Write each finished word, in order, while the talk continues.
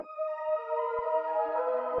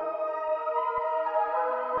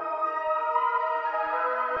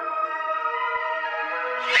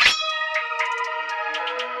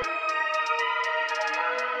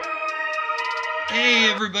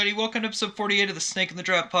everybody. Welcome to episode 48 of the Snake in the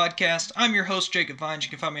Draft podcast. I'm your host, Jacob Vines. You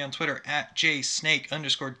can find me on Twitter at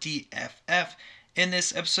jsnake_DFF. In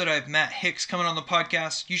this episode, I have Matt Hicks coming on the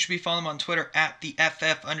podcast. You should be following him on Twitter at the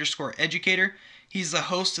FF_educator. He's the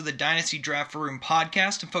host of the Dynasty Draft Room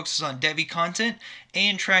podcast and focuses on Devy content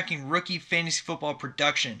and tracking rookie fantasy football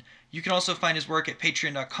production. You can also find his work at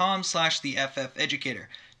patreon.com/theFFeducator.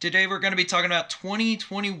 Today we're going to be talking about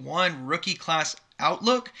 2021 rookie class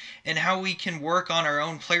outlook and how we can work on our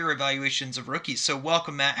own player evaluations of rookies. So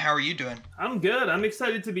welcome, Matt. How are you doing? I'm good. I'm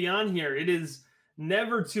excited to be on here. It is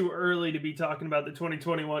never too early to be talking about the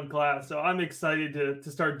 2021 class, so I'm excited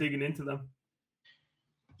to start digging into them.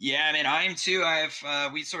 Yeah, I mean, I am too.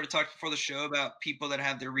 We sort of talked before the show about people that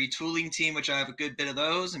have their retooling team, which I have a good bit of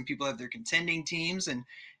those, and people have their contending teams, and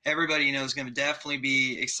everybody, is going to definitely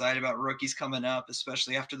be excited about rookies coming up,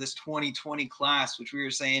 especially after this 2020 class, which we were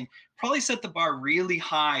saying probably set the bar really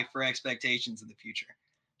high for expectations in the future.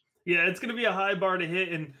 Yeah, it's going to be a high bar to hit,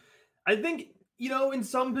 and I think, in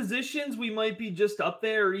some positions we might be just up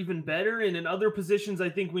there or even better, and in other positions I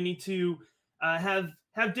think we need to have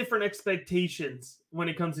different expectations when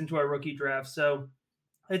it comes into our rookie draft. So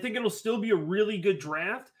I think it'll still be a really good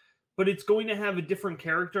draft, but it's going to have a different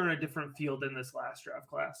character and a different feel than this last draft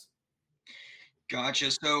class. Gotcha.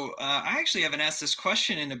 So I actually haven't asked this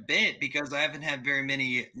question in a bit because I haven't had very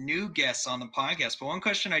many new guests on the podcast. But one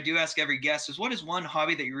question I do ask every guest is, what is one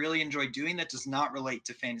hobby that you really enjoy doing that does not relate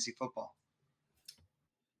to fantasy football?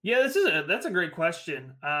 Yeah, that's a great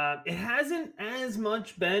question. It hasn't as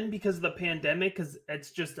much been because of the pandemic, because it's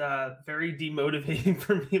just very demotivating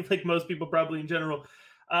for me, like most people probably in general.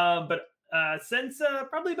 But since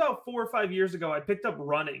probably about 4 or 5 years ago, I picked up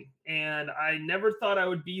running, and I never thought I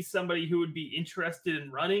would be somebody who would be interested in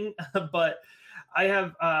running, but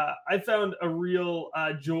I found a real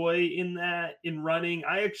joy in running.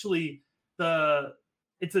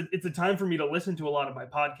 It's a time for me to listen to a lot of my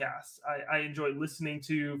podcasts. I enjoy listening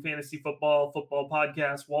to fantasy football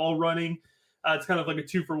podcasts while running. It's kind of like a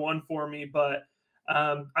 2-for-1 for me, but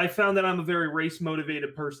I found that I'm a very race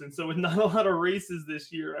motivated person. So with not a lot of races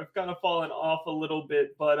this year, I've kind of fallen off a little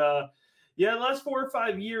bit, but yeah, the last 4 or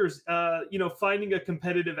 5 years, finding a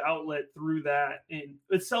competitive outlet through that, and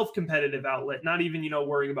a self-competitive outlet, not even,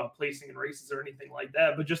 worrying about placing in races or anything like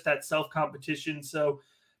that, but just that self-competition. So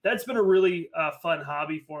that's been a really fun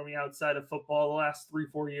hobby for me outside of football the last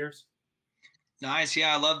 3-4 years. Nice.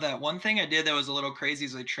 Yeah, I love that. One thing I did that was a little crazy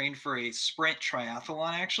is I trained for a sprint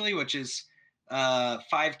triathlon, actually, which is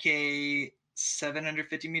 5K,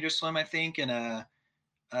 750-meter swim, I think, and a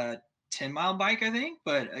 10-mile bike, I think.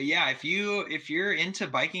 But yeah, if you're into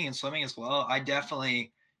biking and swimming as well, I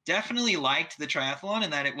definitely liked the triathlon,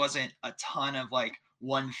 and that it wasn't a ton of like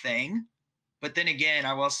one thing. But then again,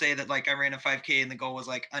 I will say that like I ran a 5K and the goal was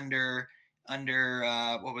like under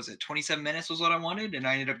what was it, 27 minutes was what I wanted, and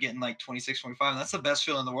I ended up getting like 26, 25. And that's the best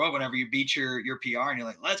feeling in the world whenever you beat your PR and you're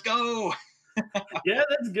like, let's go. Yeah,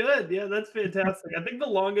 that's good. Yeah, that's fantastic. I think the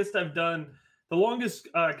longest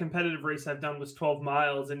competitive race I've done was 12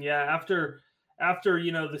 miles, and yeah, after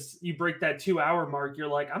this, you break that 2-hour mark, you're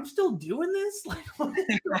like, I'm still doing this. Like, what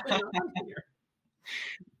is going on here?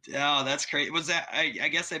 Oh, that's great. Was that? I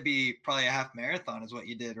guess that'd be probably a half marathon, is what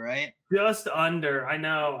you did, right? Just under. I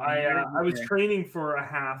know. I was training for a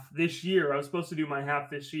half this year. I was supposed to do my half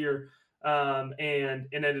this year, and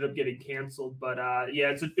ended up getting canceled. But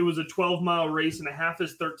yeah, it was a 12-mile race, and a half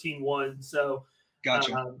is 13:1. So,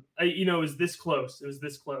 gotcha. It was this close. It was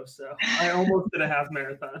this close. So I almost did a half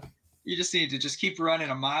marathon. You just need to just keep running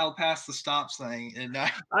a mile past the stops thing. And I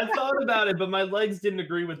thought about it, but my legs didn't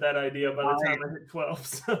agree with that idea by the time I hit 12.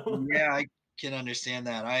 So yeah, I can understand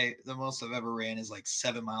that. The most I've ever ran is like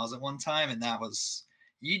 7 miles at one time, and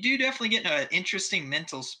you do definitely get an interesting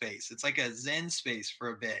mental space. It's like a Zen space for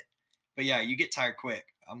a bit, but yeah, you get tired quick.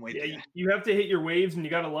 I'm with you. Yeah, you have to hit your waves, and you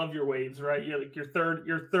got to love your waves, right? Yeah, like your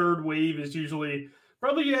third wave is usually.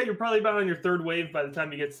 You're probably about on your third wave by the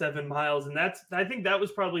time you get 7 miles. And I think that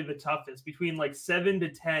was probably the toughest. Between like 7 to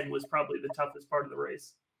 10 was probably the toughest part of the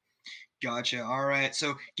race. Gotcha. All right.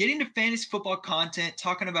 So getting to fantasy football content,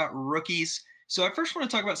 talking about rookies. So I first want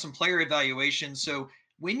to talk about some player evaluation. So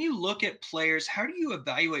when you look at players, how do you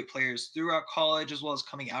evaluate players throughout college as well as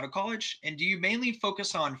coming out of college? And do you mainly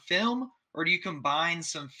focus on film, or do you combine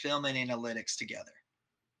some film and analytics together?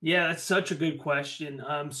 Yeah, that's such a good question.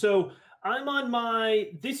 So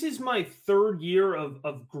this is my third year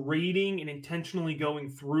of grading and intentionally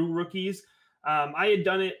going through rookies. I had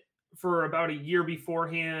done it for about a year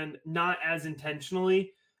beforehand, not as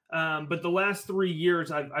intentionally. But the last 3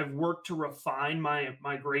 years, I've worked to refine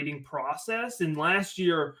my grading process. And last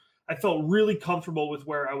year, I felt really comfortable with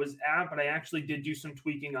where I was at, but I actually did do some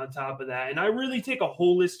tweaking on top of that. And I really take a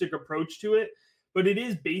holistic approach to it, but it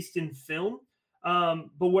is based in film.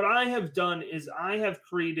 But what I have done is I have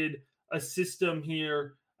created a system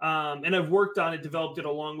here, and I've worked on it, developed it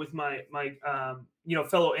along with my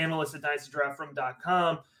fellow analysts at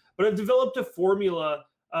dynastydraftroom.com. But I've developed a formula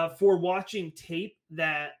for watching tape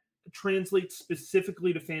that translates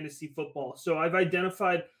specifically to fantasy football. So I've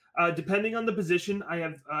identified, depending on the position, I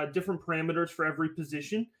have different parameters for every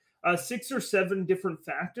position, 6 or 7 different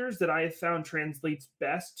factors that I have found translates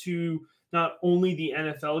best to not only the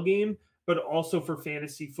NFL game, but also for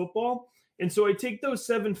fantasy football. And so I take those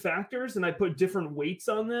 7 factors and I put different weights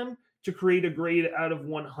on them to create a grade out of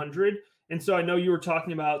 100. And so I know you were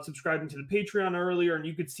talking about subscribing to the Patreon earlier, and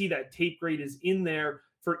you could see that tape grade is in there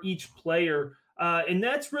for each player. And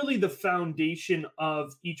that's really the foundation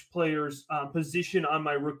of each player's position on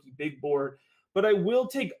my rookie big board. But I will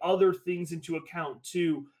take other things into account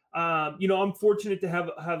too. I'm fortunate to have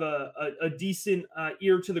a decent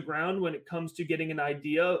ear to the ground when it comes to getting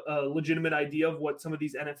a legitimate idea of what some of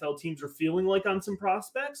these NFL teams are feeling like on some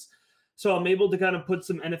prospects. So I'm able to kind of put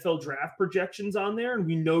some NFL draft projections on there, and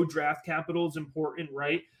we know draft capital is important,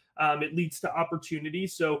 right? It leads to opportunity.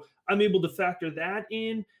 So I'm able to factor that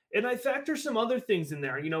in, and I factor some other things in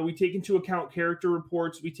there. We take into account character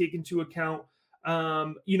reports. We take into account,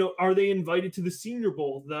 are they invited to the Senior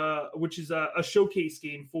Bowl, which is a showcase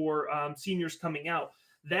game for seniors coming out.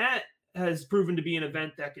 That has proven to be an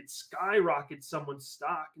event that could skyrocket someone's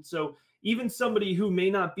stock. And so even somebody who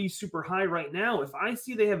may not be super high right now, if I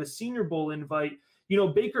see they have a Senior Bowl invite,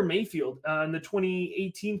 Baker Mayfield in the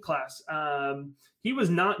 2018 class, he was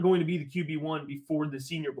not going to be the QB1 before the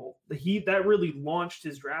Senior Bowl. That really launched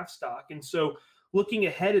his draft stock. And so looking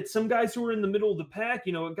ahead at some guys who are in the middle of the pack,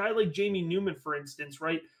 a guy like Jamie Newman, for instance,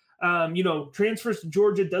 right? Transfers to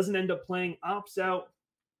Georgia, doesn't end up playing, opts out.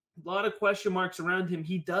 A lot of question marks around him.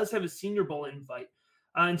 He does have a Senior Bowl invite.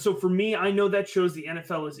 And so for me, I know that shows the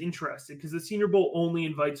NFL is interested, because the Senior Bowl only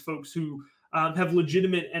invites folks who have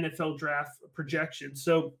legitimate NFL draft projections.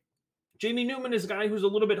 So Jamie Newman is a guy who's a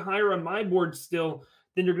little bit higher on my board still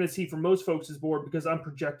than you're going to see from most folks' board, because I'm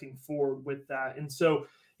projecting forward with that. And so,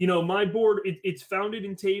 my board, it's founded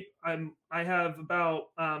in tape. I have about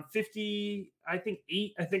 50, I think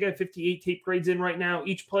I have 58 tape grades in right now.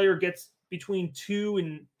 Each player gets between 2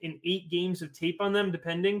 and 8 games of tape on them,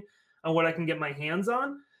 depending on what I can get my hands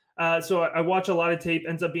on. So I watch a lot of tape,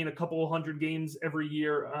 ends up being a couple of 100 games every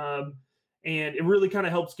year. And it really kind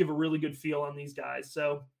of helps give a really good feel on these guys.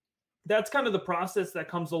 So that's kind of the process that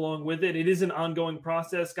comes along with it. It is an ongoing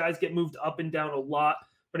process. Guys get moved up and down a lot,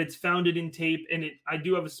 but it's founded in tape. And I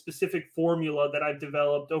do have a specific formula that I've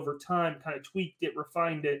developed over time, kind of tweaked it,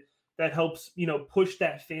 refined it, that helps, push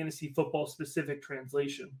that fantasy football specific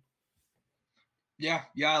translation. Yeah,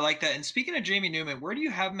 I like that. And speaking of Jamie Newman, where do you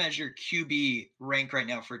have him as your QB rank right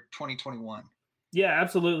now for 2021? Yeah,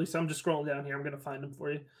 absolutely. So I'm just scrolling down here. I'm going to find him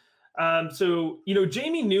for you.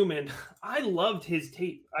 Jamie Newman, I loved his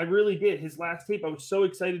tape. I really did. His last tape, I was so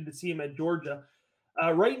excited to see him at Georgia.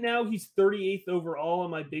 Right now, he's 38th overall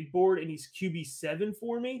on my big board, and he's QB7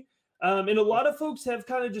 for me. And a lot of folks have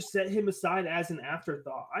kind of just set him aside as an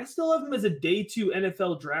afterthought. I still have him as a day 2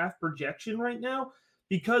 NFL draft projection right now,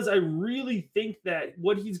 because I really think that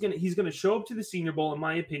what he's gonna show up to the Senior Bowl, in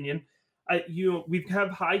my opinion. We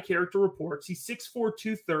have high character reports. He's 6'4",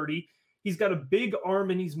 230. He's got a big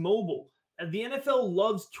arm and he's mobile. And the NFL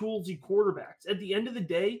loves toolsy quarterbacks. At the end of the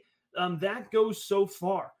day, that goes so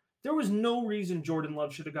far. There was no reason Jordan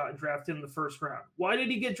Love should have gotten drafted in the first round. Why did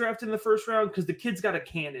he get drafted in the first round? Because the kid's got a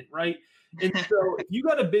cannon, right? And so if you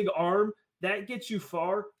got a big arm, that gets you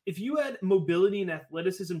far. If you add mobility and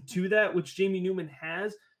athleticism to that, which Jamie Newman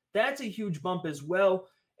has, that's a huge bump as well.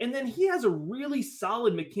 And then he has a really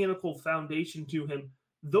solid mechanical foundation to him.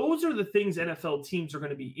 Those are the things NFL teams are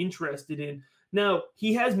going to be interested in. Now,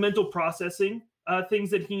 he has mental processing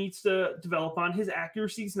things that he needs to develop on. His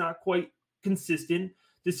accuracy is not quite consistent.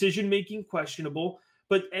 Decision-making questionable.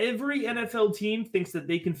 But every NFL team thinks that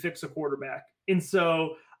they can fix a quarterback. And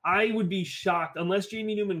so I would be shocked, unless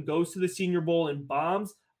Jamie Newman goes to the Senior Bowl and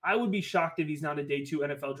bombs, I would be shocked if he's not a day 2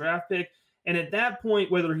 NFL draft pick. And at that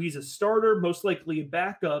point, whether he's a starter, most likely a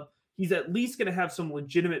backup, he's at least going to have some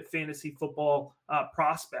legitimate fantasy football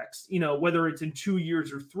prospects. Whether it's in 2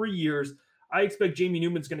 years or 3 years, I expect Jamie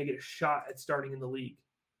Newman's going to get a shot at starting in the league.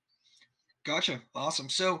 Gotcha. Awesome.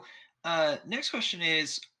 So next question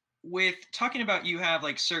is, with talking about you have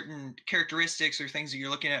like certain characteristics or things that you're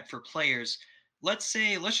looking at for players, let's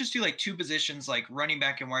just do like two positions, like running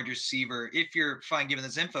back and wide receiver, if you're fine giving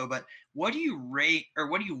this info, but what do you rate or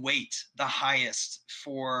what do you weight the highest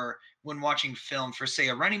for when watching film for, say,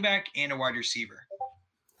 a running back and a wide receiver?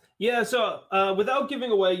 Yeah, so without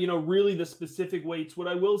giving away, really the specific weights, what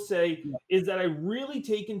I will say is that I really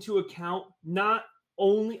take into account not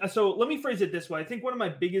only. So let me phrase it this way. I think one of my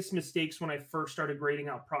biggest mistakes when I first started grading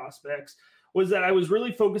out prospects was that I was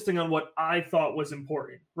really focusing on what I thought was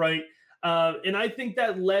important, right? And I think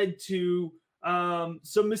that led to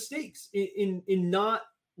some mistakes in not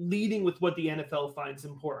leading with what the NFL finds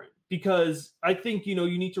important. Because I think, you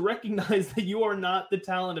need to recognize that you are not the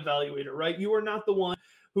talent evaluator, right? You are not the one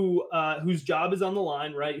whose job is on the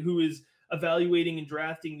line, right? Who is evaluating and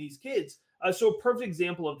drafting these kids. So a perfect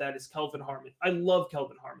example of that is Kelvin Harmon. I love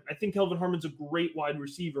Kelvin Harmon. I think Kelvin Harmon's a great wide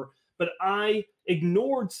receiver, but I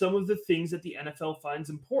ignored some of the things that the NFL finds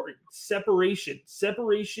important. Separation,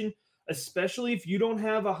 especially if you don't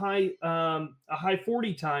have a high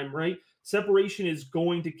 40 time, right? Separation is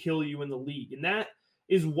going to kill you in the league. And that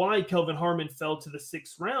is why Kelvin Harmon fell to the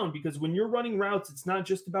 6th round, because when you're running routes, it's not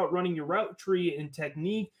just about running your route tree and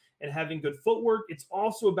technique and having good footwork. It's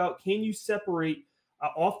also about, can you separate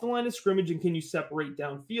off the line of scrimmage and can you separate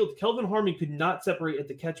downfield? Kelvin Harmon could not separate at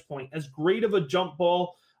the catch point. As great of a jump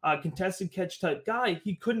ball, contested catch type guy,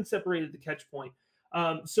 he couldn't separate at the catch point.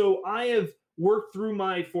 So I have worked through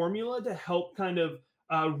my formula to help kind of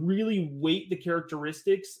really weight the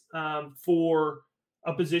characteristics for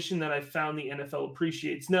a position that I found the NFL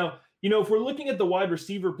appreciates. Now, if we're looking at the wide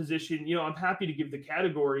receiver position, I'm happy to give the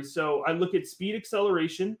categories. So I look at speed,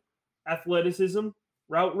 acceleration, athleticism,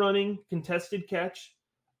 route running, contested catch,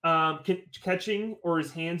 catching or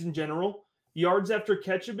his hands in general, yards after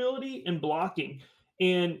catch ability, and blocking.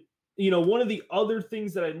 And, one of the other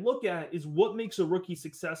things that I look at is what makes a rookie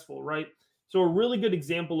successful, right? So a really good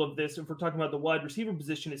example of this, if we're talking about the wide receiver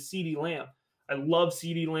position, is CeeDee Lamb. I love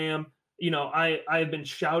CeeDee Lamb. I have been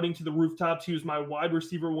shouting to the rooftops. He was my wide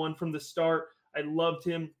receiver one from the start. I loved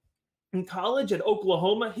him. In college at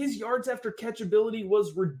Oklahoma, his yards after catch ability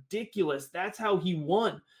was ridiculous. That's how he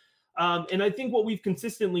won. And I think what we've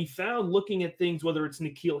consistently found looking at things, whether it's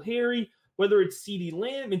N'Keal Harry, whether it's CeeDee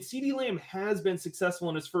Lamb, and CeeDee Lamb has been successful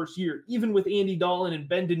in his first year, even with Andy Dalton and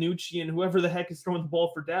Ben DiNucci and whoever the heck is throwing the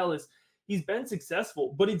ball for Dallas, he's been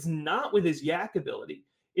successful, but it's not with his yak ability.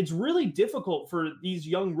 It's really difficult for these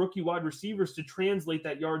young rookie wide receivers to translate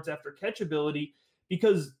that yards after catch ability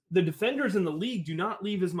because the defenders in the league do not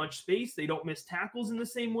leave as much space. They don't miss tackles in the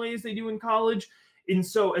same way as they do in college. And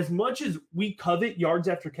so as much as we covet yards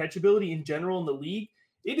after catch ability in general in the league,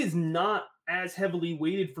 it is not as heavily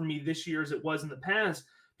weighted for me this year as it was in the past,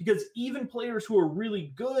 because even players who are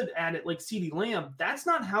really good at it, like CeeDee Lamb, that's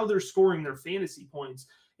not how they're scoring their fantasy points.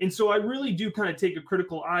 And so I really do kind of take a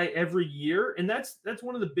critical eye every year. And that's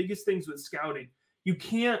one of the biggest things with scouting. You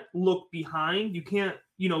can't look behind. You can't,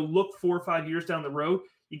 look 4 or 5 years down the road.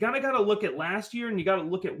 You got to look at last year and you got to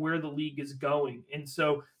look at where the league is going. And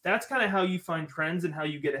so that's kind of how you find trends and how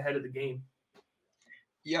you get ahead of the game.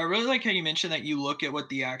 Yeah, I really like how you mentioned that you look at what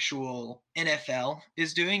the actual NFL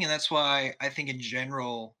is doing. And that's why I think in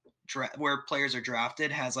general, where players are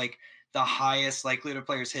drafted has like the highest likelihood of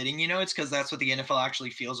players hitting, it's because that's what the NFL actually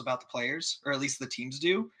feels about the players, or at least the teams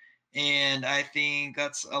do. And I think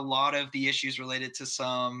that's a lot of the issues related to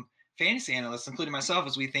some fantasy analysts, including myself,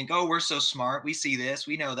 as we think, oh, we're so smart. We see this,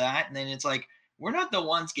 we know that. And then it's like, we're not the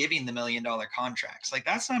ones giving the $1 million contracts. Like,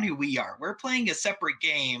 that's not who we are. We're playing a separate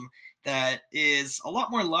game that is a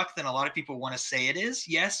lot more luck than a lot of people want to say it is.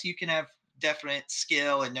 Yes, you can have definite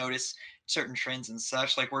skill and notice certain trends and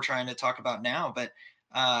such, like we're trying to talk about now. But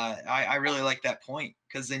I really like that point,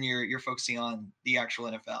 because then you're focusing on the actual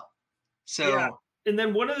NFL. So, yeah. And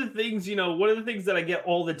then one of the things that I get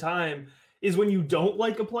all the time is when you don't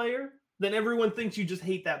like a player, then everyone thinks you just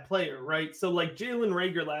hate that player, right? So like Jalen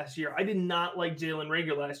Reagor last year, I did not like Jalen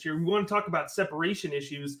Reagor last year. We want to talk about separation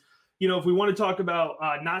issues. If we want to talk about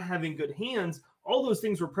not having good hands, all those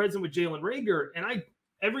things were present with Jalen Reagor. And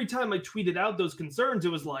every time I tweeted out those concerns,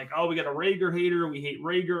 it was like, oh, we got a Reagor hater. We hate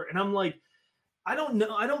Reagor. And I'm like, I don't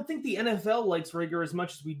know. I don't think the NFL likes Reagor as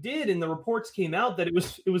much as we did. And the reports came out that it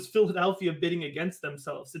was Philadelphia bidding against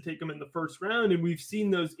themselves to take him in the first round. And we've seen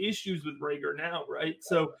those issues with Reagor now, right?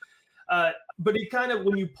 So, but it kind of,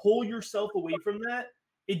 when you pull yourself away from that,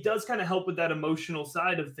 it does kind of help with that emotional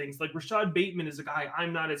side of things. Like Rashad Bateman is a guy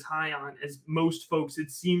I'm not as high on as most folks, it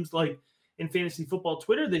seems like, in fantasy football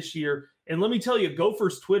Twitter this year. And let me tell you,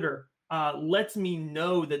 Gophers Twitter lets me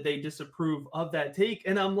know that they disapprove of that take.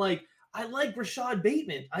 And I'm like, I like Rashad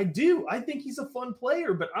Bateman. I do. I think he's a fun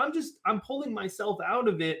player, but I'm pulling myself out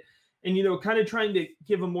of it. and, kind of trying to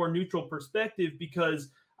give a more neutral perspective, because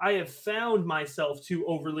I have found myself too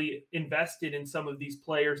overly invested in some of these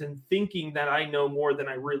players and thinking that I know more than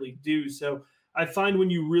I really do. So I find when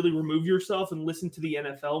you really remove yourself and listen to the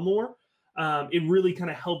NFL more, it really kind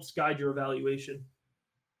of helps guide your evaluation.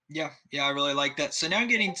 Yeah, I really like that. So now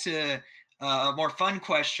getting to a more fun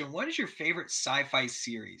question. What is your favorite sci-fi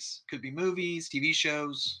series? Could be movies, TV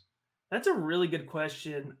shows. That's a really good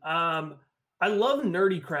question. I love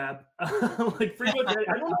nerdy crap. Like pretty much,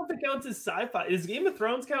 I don't know if it counts as sci-fi. Does Game of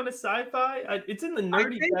Thrones count as sci-fi? It's in the I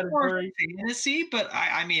nerdy think more category. fantasy, but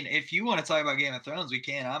I mean, if you want to talk about Game of Thrones, we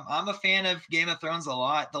can. I'm a fan of Game of Thrones a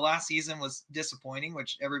lot. The last season was disappointing,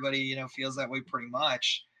 which everybody feels that way pretty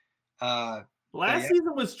much. But Last yeah,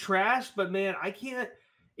 season was trash, but man, I can't.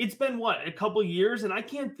 It's been what, a couple years, and I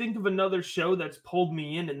can't think of another show that's pulled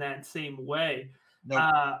me in that same way. nope.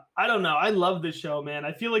 I don't know. I love this show, man.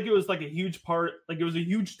 I feel like it was like a huge part, like it was a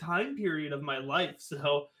huge time period of my life.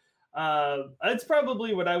 So that's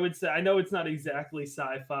probably what I would say. I know it's not exactly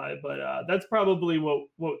sci-fi, but that's probably what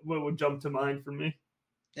would jump to mind for me.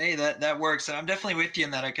 Hey, that works. And I'm definitely with you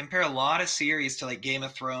in that. I compare a lot of series to like Game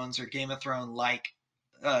of Thrones or Game of Thrones like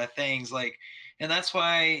things like, and that's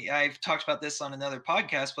why I've talked about this on another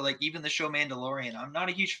podcast. But like even the show Mandalorian, I'm not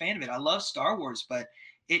a huge fan of it. I love Star Wars, but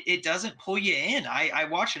it doesn't pull you in. I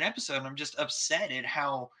watch an episode and I'm just upset at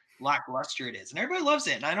how lackluster it is, and everybody loves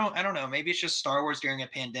it. And I don't know. Maybe it's just Star Wars during a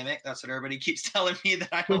pandemic. That's what everybody keeps telling me that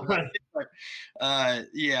I don't like Right. it. But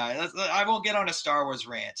yeah, I won't get on a Star Wars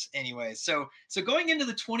rant anyway. So going into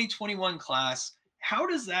the 2021 class, how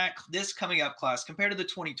does this coming up class compare to the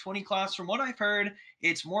 2020 class? From what I've heard,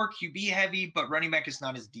 it's more QB heavy, but running back is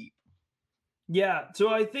not as deep. Yeah.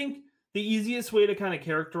 So I think the easiest way to kind of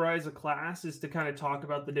characterize a class is to kind of talk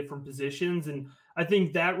about the different positions. And I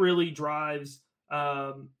think that really drives,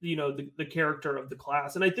 the character of the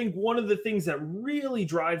class. And I think one of the things that really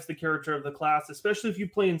drives the character of the class, especially if you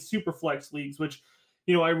play in super flex leagues, which,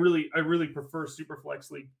 I really prefer super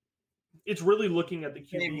flex league. It's really looking at the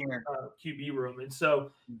QB room. And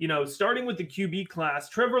so, starting with the QB class,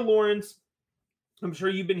 Trevor Lawrence, I'm sure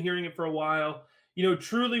you've been hearing it for a while.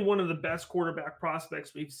 Truly one of the best quarterback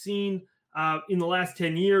prospects we've seen in the last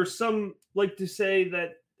 10 years. Some like to say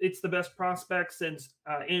that it's the best prospect since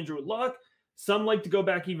Andrew Luck. Some like to go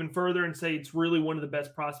back even further and say it's really one of the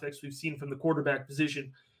best prospects we've seen from the quarterback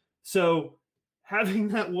position. So having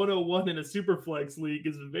that 101 in a Superflex league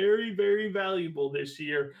is very, very valuable this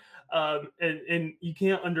year. And you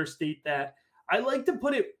can't understate that. I like to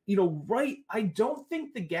put it, right. I don't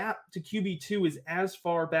think the gap to QB2 is as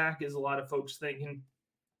far back as a lot of folks think. And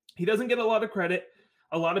he doesn't get a lot of credit.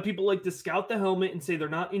 A lot of people like to scout the helmet and say they're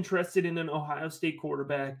not interested in an Ohio State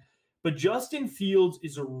quarterback. But Justin Fields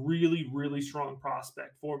is a really, really strong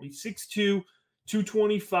prospect for me. 6'2",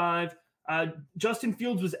 225. Justin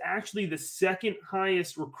Fields was actually the second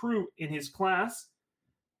highest recruit in his class,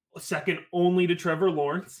 second only to Trevor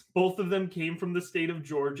Lawrence. Both of them came from the state of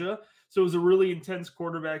Georgia. So it was a really intense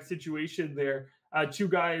quarterback situation there. Two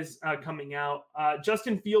guys coming out.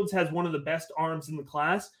 Justin Fields has one of the best arms in the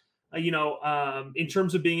class. In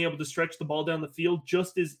terms of being able to stretch the ball down the field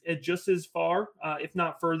just as far, if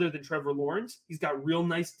not further, than Trevor Lawrence. He's got real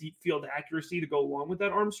nice deep field accuracy to go along with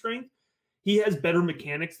that arm strength. He has better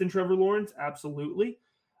mechanics than Trevor Lawrence, absolutely.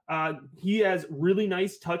 He has really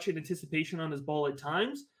nice touch and anticipation on his ball at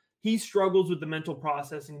times. He struggles with the mental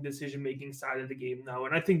processing, decision-making side of the game, though,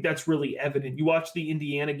 and I think that's really evident. You watch the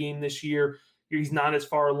Indiana game this year, he's not as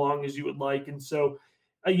far along as you would like, and so,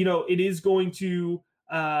 it is going to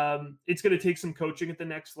it's going to take some coaching at the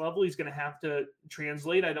next level. He's going to have to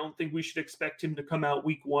translate. I don't think we should expect him to come out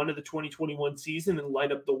week 1 of the 2021 season and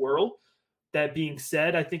light up the world. That being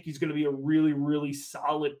said, I think he's going to be a really, really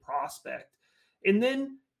solid prospect. And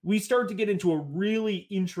then we start to get into a really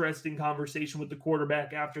interesting conversation with the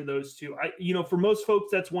quarterback after those two. For most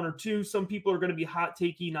folks, that's 1 or 2. Some people are going to be hot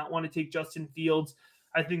takey, not want to take Justin Fields.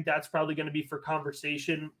 I think that's probably going to be for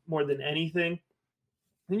conversation more than anything.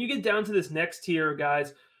 Then you get down to this next tier,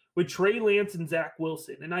 guys, with Trey Lance and Zach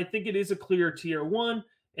Wilson. And I think it is a clear tier 1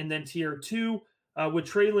 and then tier 2, with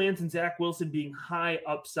Trey Lance and Zach Wilson being high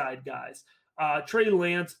upside guys. Trey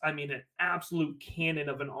Lance, an absolute cannon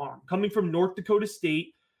of an arm. Coming from North Dakota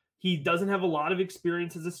State, he doesn't have a lot of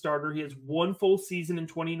experience as a starter. He has 1 full season in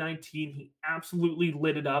 2019. He absolutely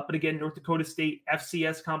lit it up. But again, North Dakota State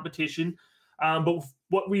FCS competition. But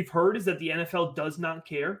what we've heard is that the NFL does not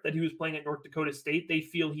care that he was playing at North Dakota State. They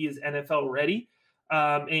feel he is NFL ready.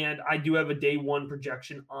 And I do have a day 1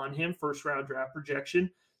 projection on him, first round draft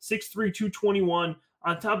projection. 6'3", 221.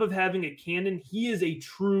 On top of having a cannon, he is a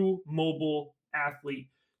true mobile athlete.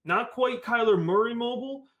 Not quite Kyler Murray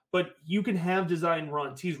mobile, but you can have design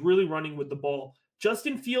runs. He's really running with the ball.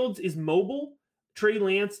 Justin Fields is mobile. Trey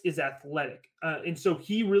Lance is athletic. And so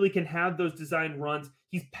he really can have those design runs.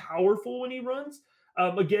 He's powerful when he runs.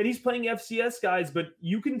 Again, he's playing FCS guys, but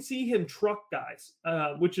you can see him truck guys,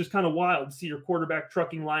 which is kind of wild to see your quarterback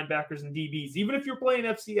trucking linebackers and DBs. Even if you're playing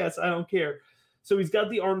FCS, I don't care. So he's got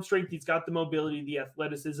the arm strength. He's got the mobility, the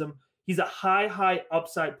athleticism. He's a high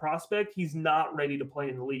upside prospect. He's not ready to play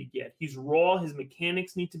in the league yet. He's raw. His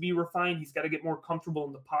mechanics need to be refined. He's got to get more comfortable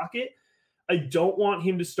in the pocket. I don't want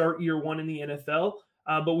him to start year one in the NFL,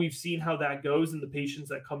 but we've seen how that goes and the patience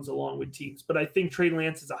that comes along with teams. But I think Trey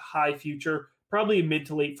Lance is a high future, probably a mid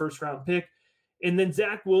to late first-round pick. And then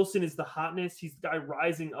Zach Wilson is the hotness. He's the guy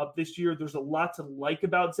rising up this year. There's a lot to like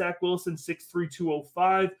about Zach Wilson, 6'3",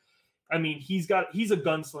 205. I mean, he's a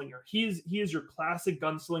gunslinger. He is your classic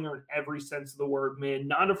gunslinger in every sense of the word, man.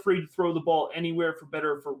 Not afraid to throw the ball anywhere, for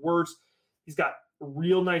better or for worse. He's got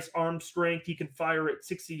real nice arm strength. He can fire it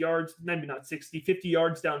 60 yards, maybe not 60, 50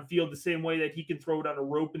 yards downfield the same way that he can throw it on a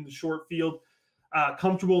rope in the short field.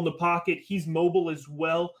 Comfortable in the pocket. He's mobile as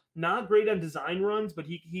well. Not great on design runs, but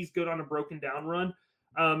he's good on a broken down run.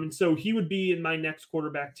 And so he would be in my next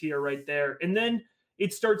quarterback tier right there. And then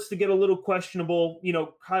it starts to get a little questionable. You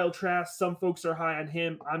know, Kyle Trask, some folks are high on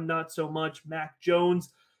him. I'm not so much. Mac Jones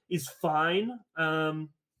is fine.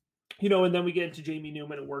 You know, and then we get into Jamie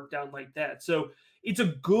Newman and work down like that. So it's a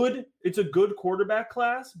good quarterback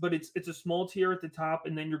class, but it's a small tier at the top,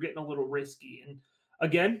 and then you're getting a little risky. And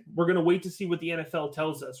again, we're going to wait to see what the NFL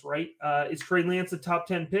tells us, right? Is Trey Lance a top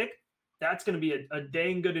 10 pick? That's going to be a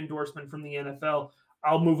dang good endorsement from the NFL.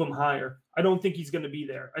 I'll move him higher. I don't think he's going to be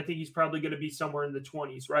there. I think he's probably going to be somewhere in the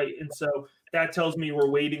 20s, right? And so that tells me we're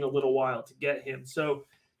waiting a little while to get him. So,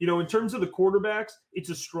 you know, in terms of the quarterbacks, it's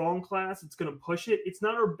a strong class. It's going to push it. It's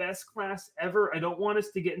not our best class ever. I don't want us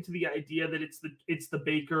to get into the idea that it's the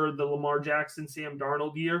Baker, the Lamar Jackson, Sam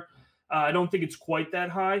Darnold year. I don't think it's quite that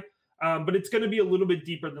high, but it's going to be a little bit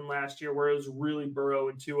deeper than last year, where it was really Burrow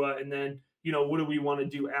and Tua. And then, you know, what do we want to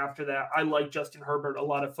do after that? I like Justin Herbert. A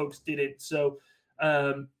lot of folks didn't. So,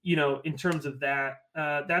 you know, in terms of that,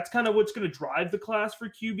 that's kind of what's going to drive the class for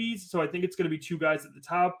QBs. So I think it's going to be two guys at the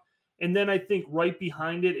top. And then I think right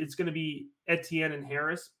behind it, it's going to be Etienne and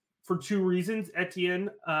Harris for two reasons. Etienne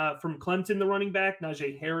from Clemson, the running back,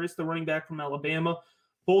 Najee Harris, the running back from Alabama,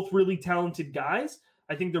 both really talented guys.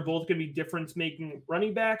 I think they're both going to be difference-making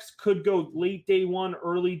running backs. Could go late day one,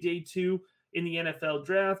 early day two in the NFL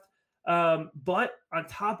draft. But on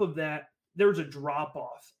top of that, there's a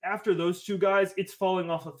drop-off. After those two guys, it's falling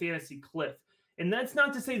off a fantasy cliff. And that's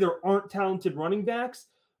not to say there aren't talented running backs,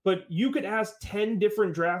 but you could ask 10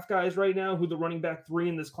 different draft guys right now who the running back 3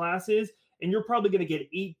 in this class is, and you're probably going to get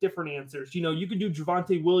 8 different answers. You know, you could do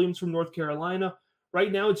Javonte Williams from North Carolina.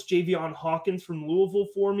 Right now, it's Javion Hawkins from Louisville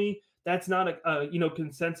for me. That's not a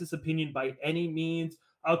consensus opinion by any means.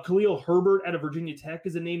 Khalil Herbert out of Virginia Tech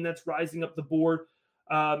is a name that's rising up the board.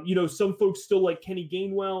 You know, some folks still like Kenny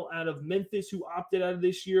Gainwell out of Memphis, who opted out of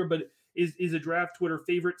this year, but is a draft Twitter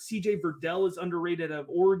favorite. CJ Verdell is underrated out of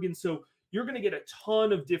Oregon. So you're going to get a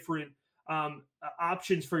ton of different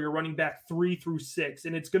options for your running back 3 through 6.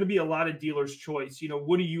 And it's going to be a lot of dealer's choice. You know,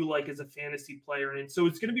 what do you like as a fantasy player? And so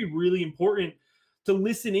it's going to be really important to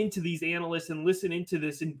listen into these analysts and listen into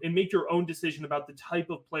this and make your own decision about the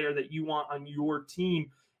type of player that you want on your team.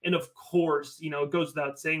 And of course, you know, it goes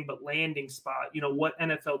without saying, but landing spot, you know, what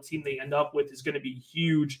NFL team they end up with is going to be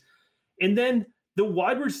huge. And then the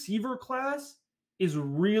wide receiver class is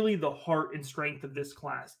really the heart and strength of this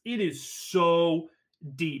class. It is so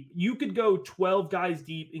deep. You could go 12 guys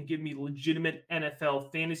deep and give me legitimate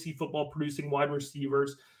NFL fantasy football producing wide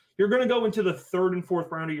receivers. You're going to go into the 3rd and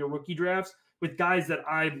 4th round of your rookie drafts with guys that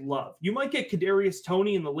I love. You might get Kadarius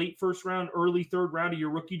Toney in the late 1st round, early 3rd round of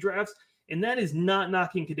your rookie drafts. And that is not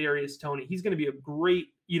knocking Kadarius Toney. He's going to be a great,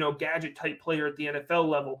 you know, gadget type player at the NFL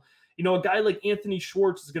level. You know, a guy like Anthony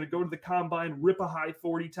Schwartz is going to go to the combine, rip a high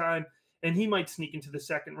 40 time, and he might sneak into the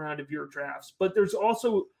 2nd round of your drafts. But there's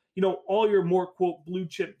also, you know, all your more, quote, blue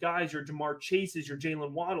chip guys, your Jamar Chases, your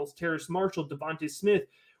Jalen Waddles, Terrace Marshall, Devontae Smith.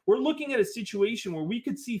 We're looking at a situation where we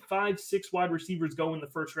could see 5, 6 wide receivers go in the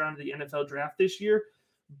 1st round of the NFL draft this year.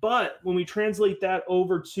 But when we translate that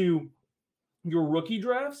over to your rookie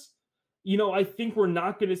drafts, you know, I think we're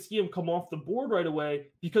not going to see them come off the board right away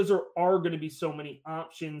because there are going to be so many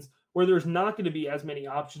options where there's not going to be as many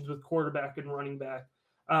options with quarterback and running back.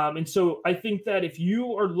 And so I think that if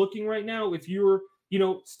you are looking right now, if you're, you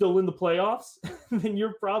know, still in the playoffs, then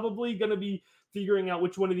you're probably going to be figuring out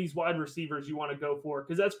which one of these wide receivers you want to go for,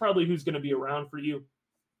 because that's probably who's going to be around for you.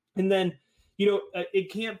 And then,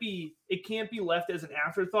 it can't be left as an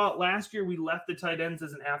afterthought. Last year we left the tight ends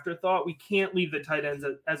as an afterthought. We can't leave the tight ends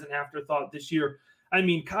as an afterthought this year. I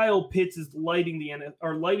mean, Kyle Pitts is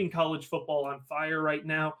lighting college football on fire right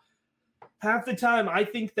now. Half the time, I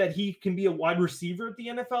think that he can be a wide receiver at the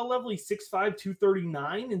NFL level. He's 6'5",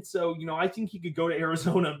 239. And so, I think he could go to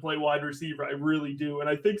Arizona and play wide receiver. I really do. And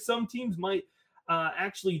I think some teams might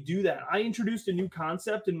actually do that. I introduced a new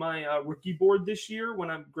concept in my rookie board this year when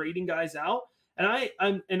I'm grading guys out. And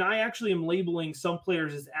I actually am labeling some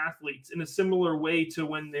players as athletes in a similar way to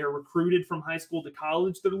when they're recruited from high school to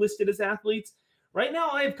college, they're listed as athletes. Right now,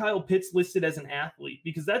 I have Kyle Pitts listed as an athlete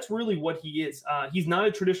because that's really what he is. He's not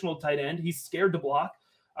a traditional tight end. He's scared to block.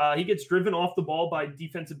 He gets driven off the ball by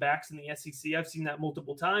defensive backs in the SEC. I've seen that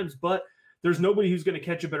multiple times, but there's nobody who's going to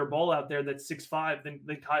catch a better ball out there that's 6'5"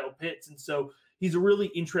 than Kyle Pitts. And so he's a really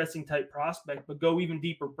interesting type prospect, but go even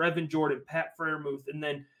deeper. Brevin Jordan, Pat Freiermuth, and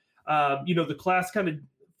then, the class kind of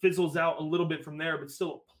fizzles out a little bit from there, but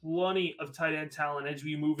still plenty of tight end talent as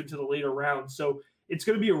we move into the later rounds. So it's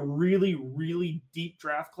going to be a really, really deep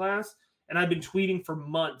draft class. And I've been tweeting for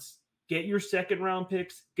months, get your second round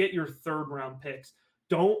picks, get your third round picks.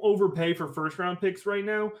 Don't overpay for first round picks right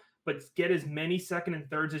now, but get as many second and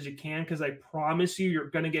thirds as you can, because I promise you're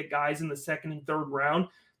going to get guys in the second and third round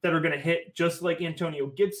that are going to hit just like Antonio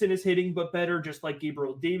Gibson is hitting, but better, just like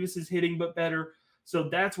Gabriel Davis is hitting, but better. So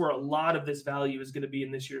that's where a lot of this value is going to be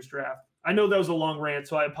in this year's draft. I know that was a long rant,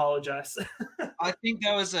 so I apologize. I think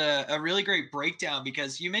that was a really great breakdown,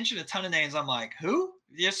 because you mentioned a ton of names. I'm like, who?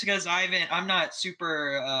 Just because I'm not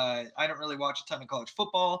super, I don't really watch a ton of college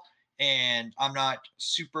football, and I'm not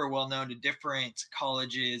super well known to different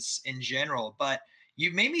colleges in general. But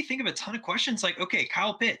you made me think of a ton of questions like, okay,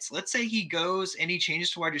 Kyle Pitts, let's say he goes and he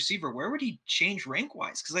changes to wide receiver. Where would he change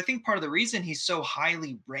rank-wise? Because I think part of the reason he's so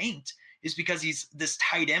highly ranked is because he's this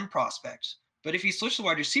tight end prospect. But if he switches to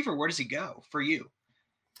wide receiver, where does he go for you?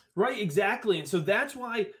 Right, exactly. And so that's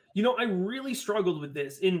why, I really struggled with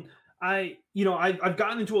this. And I've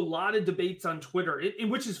gotten into a lot of debates on Twitter,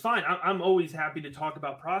 which is fine. I'm always happy to talk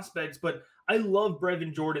about prospects, but I love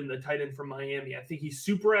Brevin Jordan, the tight end from Miami. I think he's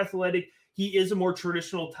super athletic. He is a more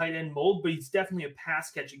traditional tight end mold, but he's definitely a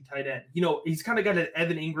pass-catching tight end. He's kind of got an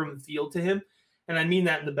Evan Ingram feel to him, and I mean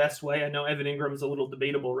that in the best way. I know Evan Ingram is a little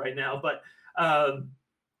debatable right now, but I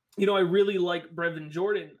really like Brevin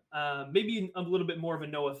Jordan. Maybe a little bit more of a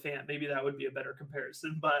Noah Fant. Maybe that would be a better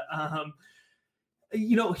comparison. But,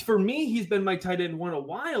 for me, he's been my tight end one a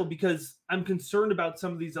while because I'm concerned about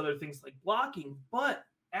some of these other things like blocking. But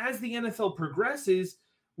as the NFL progresses,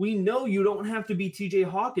 we know you don't have to be TJ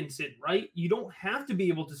Hawkinson, right? You don't have to be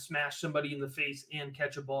able to smash somebody in the face and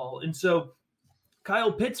catch a ball. And so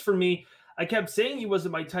Kyle Pitts, for me, I kept saying he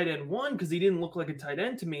wasn't my tight end one because he didn't look like a tight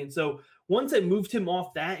end to me. And so once I moved him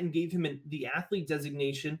off that and gave him the athlete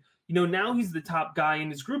designation, now he's the top guy in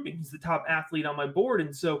his grouping. He's the top athlete on my board.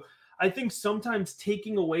 And so I think sometimes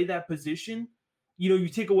taking away that position, you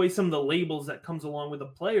take away some of the labels that comes along with a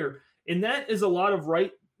player. And that is a lot of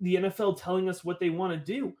the NFL telling us what they want to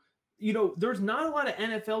do. There's not a lot of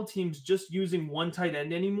NFL teams just using one tight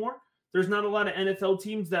end anymore. There's not a lot of NFL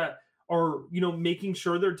teams that are, making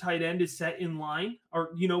sure their tight end is set in line, or,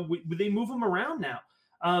 they move him around now.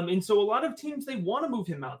 And so a lot of teams, they want to move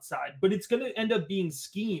him outside, but it's going to end up being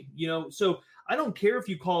scheme, So I don't care if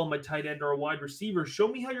you call him a tight end or a wide receiver. Show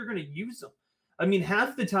me how you're going to use him. I mean,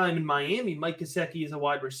 half the time in Miami, Mike Gesicki is a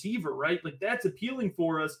wide receiver, right? Like, that's appealing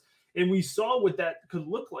for us. And we saw what that could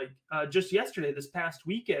look like just yesterday, this past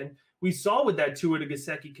weekend. We saw what that Tua to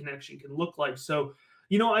Gesicki connection can look like. So,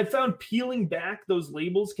 I found peeling back those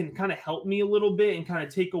labels can kind of help me a little bit and kind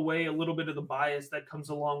of take away a little bit of the bias that comes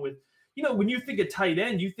along with, when you think a tight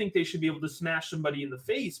end, you think they should be able to smash somebody in the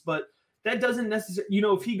face, but that doesn't necessarily,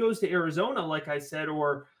 if he goes to Arizona, like I said,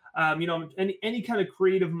 or, any kind of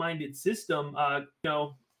creative minded system,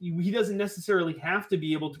 he doesn't necessarily have to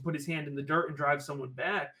be able to put his hand in the dirt and drive someone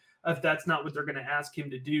back if that's not what they're going to ask him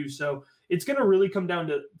to do. So it's going to really come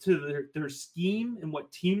down to their scheme and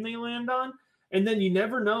what team they land on. And then you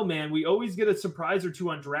never know, man. We always get a surprise or two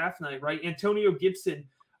on draft night, right? Antonio Gibson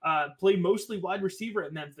played mostly wide receiver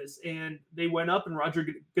at Memphis, and they went up and Roger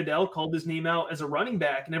Goodell called his name out as a running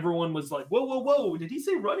back, and everyone was like, whoa, did he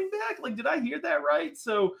say running back? Like, did I hear that right?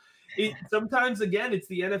 So sometimes, again, it's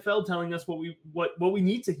the NFL telling us what we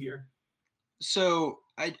need to hear. So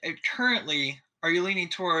I currently, are you leaning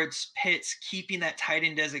towards Pitts keeping that tight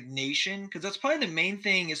end designation? Because that's probably the main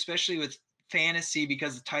thing, especially with fantasy,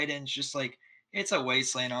 because the tight end's just like, it's a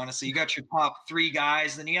wasteland, honestly. You got your top three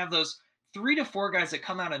guys, then you have those 3 to 4 guys that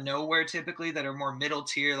come out of nowhere typically that are more middle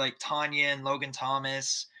tier, like Tanya and Logan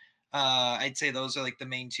Thomas. I'd say those are like the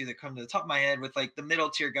main two that come to the top of my head, with like the middle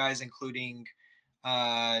tier guys, including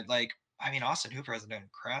like, I mean, Austin Hooper hasn't done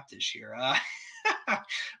crap this year.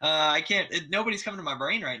 I can't, nobody's coming to my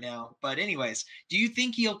brain right now. But anyways, do you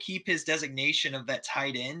think he'll keep his designation of that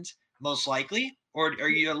tight end most likely, or are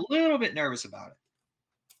you a little bit nervous about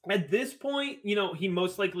it? At this point, he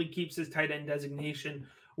most likely keeps his tight end designation.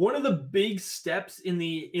 One of the big steps in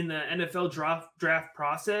the NFL draft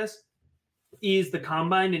process is the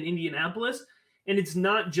combine in Indianapolis, and it's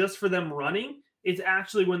not just for them running. It's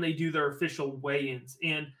actually when they do their official weigh-ins.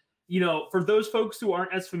 And for those folks who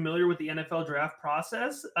aren't as familiar with the NFL draft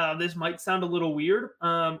process, this might sound a little weird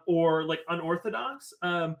or like unorthodox,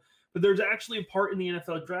 but there's actually a part in the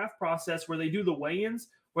NFL draft process where they do the weigh-ins,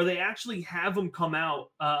 where they actually have them come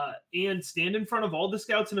out and stand in front of all the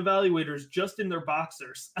scouts and evaluators just in their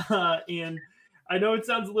boxers. And I know it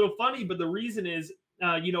sounds a little funny, but the reason is,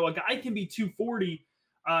 a guy can be 240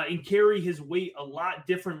 and carry his weight a lot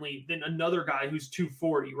differently than another guy who's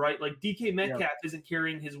 240, right? Like DK Metcalf isn't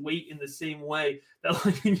carrying his weight in the same way that,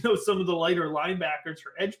 some of the lighter linebackers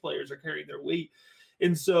or edge players are carrying their weight.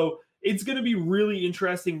 And so it's going to be really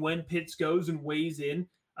interesting when Pitts goes and weighs in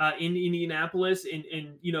Indianapolis and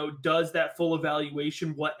does that full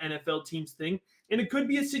evaluation, what NFL teams think. And it could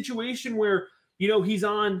be a situation where, he's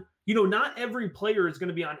on, not every player is going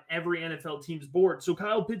to be on every NFL team's board. So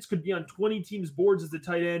Kyle Pitts could be on 20 teams' boards as a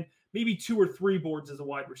tight end, maybe 2 or 3 boards as a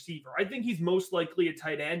wide receiver. I think he's most likely a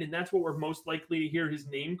tight end, and that's what we're most likely to hear his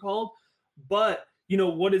name called. But,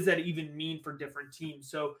 what does that even mean for different teams?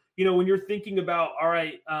 So, when you're thinking about, all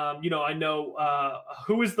right, I know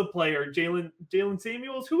who is the player, Jalen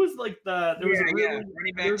Samuels, who was like there was a really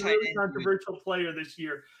controversial player this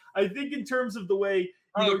year. I think in terms of the way,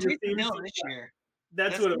 this year.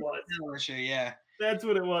 That's what it was. Yeah. That's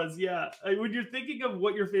what it was. Yeah. When you're thinking of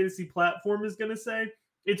what your fantasy platform is going to say,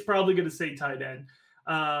 it's probably going to say tight end.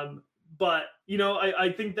 But,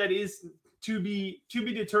 I think that is to be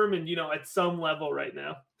determined, at some level right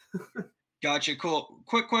now. Gotcha. Cool.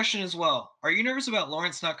 Quick question as well. Are you nervous about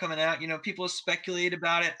Lawrence not coming out? People speculate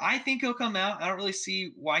about it. I think he'll come out. I don't really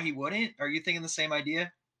see why he wouldn't. Are you thinking the same idea?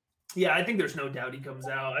 Yeah, I think there's no doubt he comes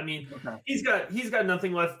out. I mean, he's got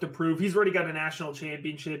nothing left to prove. He's already got a national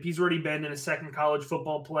championship. He's already been in a second college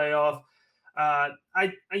football playoff. I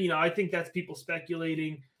think that's people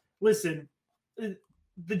speculating. Listen,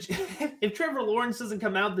 if Trevor Lawrence doesn't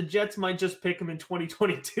come out, the Jets might just pick him in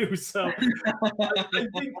 2022. So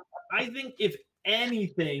I think if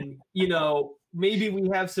anything, maybe we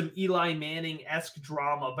have some Eli Manning-esque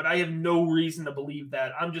drama, but I have no reason to believe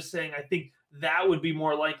that. I'm just saying I think that would be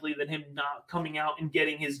more likely than him not coming out and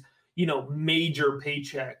getting his, major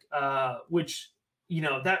paycheck, which,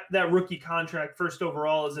 that rookie contract first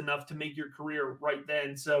overall is enough to make your career right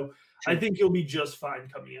then. So I think he'll be just fine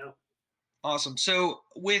coming out. Awesome. So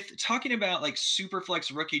with talking about like super flex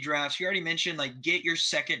rookie drafts, you already mentioned like get your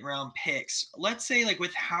second round picks. Let's say like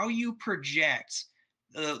with how you project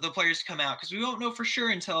the players to come out, because we won't know for sure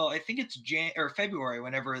until I think it's February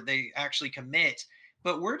whenever they actually commit.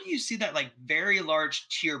 But where do you see that like very large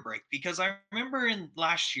tier break? Because I remember in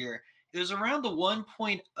last year, it was around the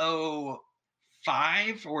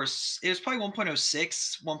 1.05 or it was probably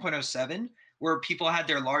 1.06, 1.07, where people had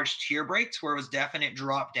their large tier breaks where it was definite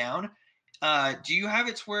drop down. Do you have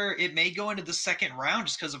it to where it may go into the second round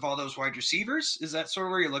just because of all those wide receivers? Is that sort of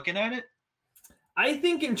where you're looking at it? I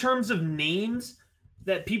think in terms of names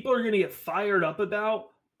that people are going to get fired up about,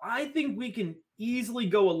 I think we can easily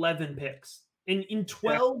go 11 picks. And in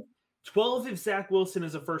 12 if Zach Wilson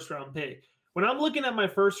is a first-round pick. When I'm looking at my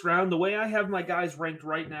first round, the way I have my guys ranked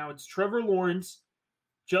right now, it's Trevor Lawrence,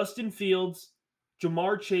 Justin Fields,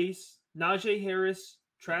 Jamar Chase, Najee Harris,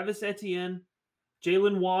 Travis Etienne,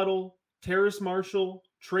 Jalen Waddle, Terrace Marshall,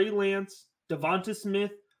 Trey Lance, Devonta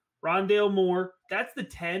Smith, Rondale Moore. That's the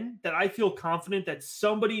 10 that I feel confident that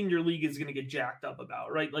somebody in your league is going to get jacked up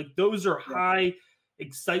about, right? Like those are high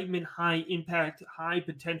excitement, high impact, high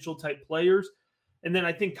potential type players. And then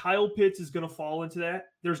I think Kyle Pitts is going to fall into that.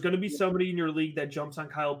 There's going to be somebody in your league that jumps on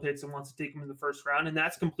Kyle Pitts and wants to take him in the first round, and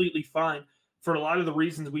that's completely fine for a lot of the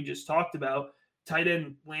reasons we just talked about. Tight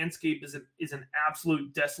end landscape is an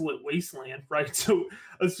absolute desolate wasteland, right? So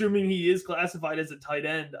assuming he is classified as a tight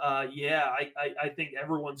end, I think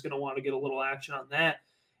everyone's going to want to get a little action on that.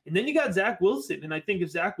 And then you got Zach Wilson, and I think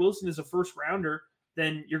if Zach Wilson is a first rounder,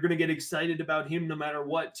 then you're going to get excited about him no matter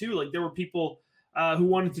what, too. Like there were people who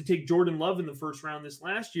wanted to take Jordan Love in the first round this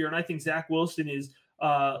last year, and I think Zach Wilson is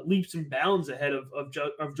leaps and bounds ahead of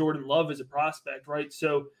Jordan Love as a prospect, right?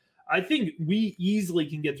 So I think we easily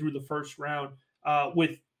can get through the first round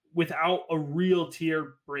without a real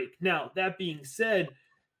tier break. Now, that being said,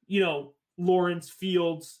 Lawrence,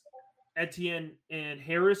 Fields, Etienne, and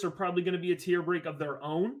Harris are probably going to be a tier break of their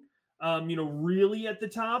own, really at the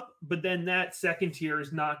top. But then that second tier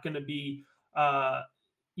is not going to be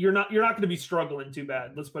you're not going to be struggling too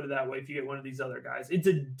bad. Let's put it that way. If you get one of these other guys, it's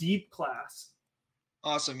a deep class.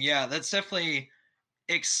 Awesome. Yeah, that's definitely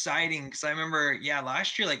exciting because I remember,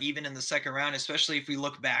 last year, like even in the second round, especially if we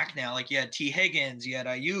look back now, like you had T. Higgins, you had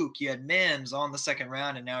Ayuk, you had Mims all in the second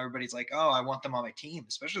round, and now everybody's like, oh, I want them on my team,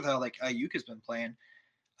 especially with how like Ayuk has been playing.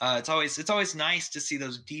 It's always nice to see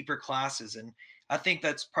those deeper classes, and I think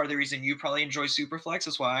that's part of the reason you probably enjoy Superflex.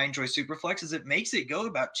 That's why I enjoy Superflex, is it makes it go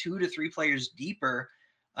about 2 to 3 players deeper.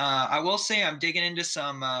 I will say I'm digging into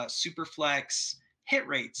some Superflex hit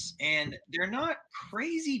rates, and they're not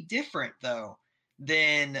crazy different though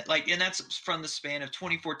than and that's from the span of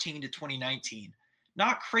 2014 to 2019.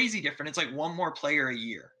 Not crazy different. It's like one more player a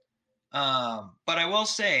year. But I will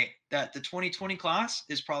say that the 2020 class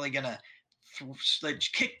is probably gonna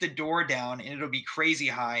kick the door down, and it'll be crazy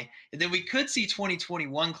high. And then we could see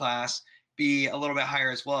 2021 class be a little bit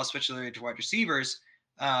higher as well, especially to wide receivers.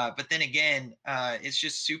 But then again, it's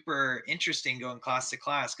just super interesting going class to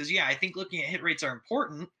class because, I think looking at hit rates are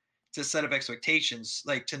important to set up expectations,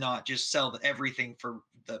 like to not just sell everything for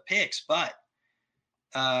the picks. But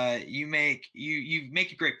you make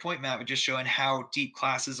a great point, Matt, with just showing how deep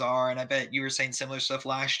classes are. And I bet you were saying similar stuff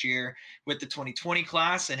last year with the 2020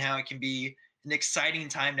 class and how it can be an exciting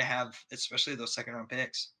time to have, especially those second round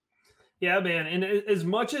picks. Yeah, man. And as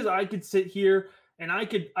much as I could sit here and I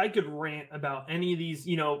could rant about any of these,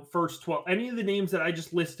 first 12, any of the names that I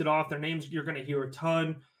just listed off, their names you're going to hear a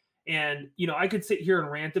ton. And, I could sit here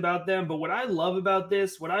and rant about them. But what I love about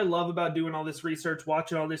this, what I love about doing all this research,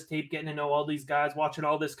 watching all this tape, getting to know all these guys, watching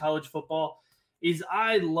all this college football, is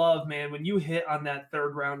I love, man, when you hit on that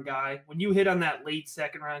third round guy, when you hit on that late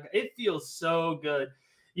second round guy, it feels so good.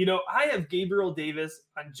 I have Gabriel Davis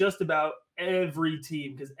on just about every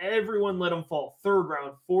team because everyone let him fall third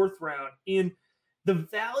round, fourth round. And the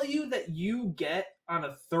value that you get on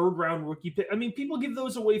a third round rookie pick, I mean, people give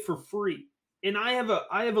those away for free. And I have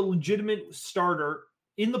a legitimate starter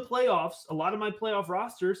in the playoffs, a lot of my playoff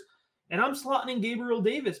rosters, and I'm slotting in Gabriel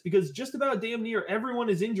Davis because just about damn near everyone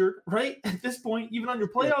is injured, right? At this point, even on your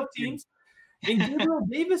playoff teams. And Gabriel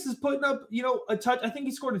Davis is putting up, a touch. I think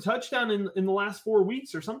he scored a touchdown in the last 4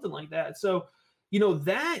 weeks or something like that. So,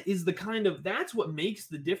 that is that's what makes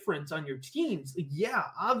the difference on your teams. Yeah,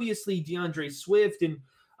 obviously DeAndre Swift and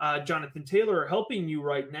Jonathan Taylor are helping you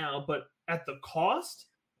right now, but at the cost,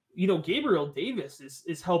 Gabriel Davis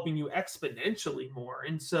is helping you exponentially more.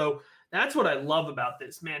 And so that's what I love about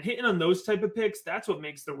this, man. Hitting on those type of picks, that's what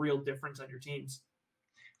makes the real difference on your teams.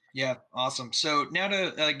 Yeah, awesome. So now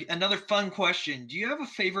to another fun question. Do you have a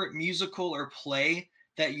favorite musical or play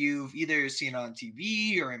that you've either seen on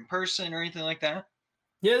TV or in person or anything like that?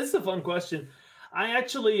 Yeah, this is a fun question. I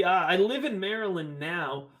actually, I live in Maryland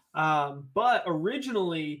now, but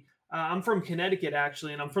originally I'm from Connecticut,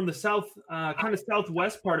 actually, and I'm from the kind of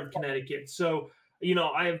southwest part of Connecticut. So,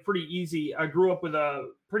 I have I grew up with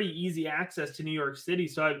a pretty easy access to New York City.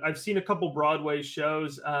 So I've seen a couple Broadway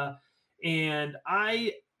shows, and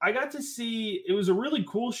I got to see, it was a really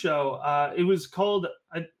cool show. It was called,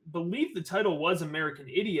 I believe the title was American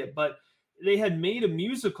Idiot, but they had made a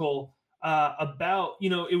musical about,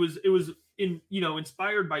 it was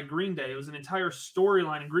inspired by Green Day. It was an entire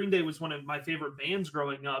storyline, and Green Day was one of my favorite bands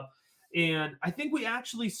growing up. And I think we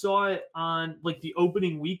actually saw it on like the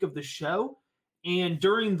opening week of the show. And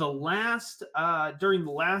during the last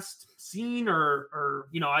scene, or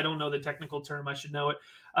I don't know the technical term, I should know it.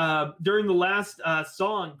 During the last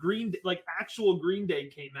song, actual Green Day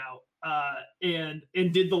came out and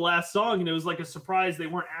did the last song, and it was like a surprise. They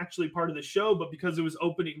weren't actually part of the show, but because it was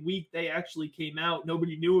opening week, they actually came out.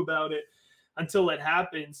 Nobody knew about it until it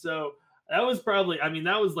happened. So that was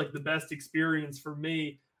that was like the best experience for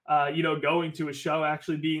me. Going to a show,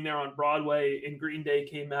 actually being there on Broadway, and Green Day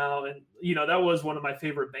came out, and that was one of my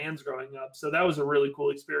favorite bands growing up. So that was a really cool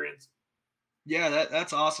experience. Yeah,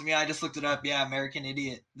 that's awesome. Yeah, I just looked it up. Yeah, American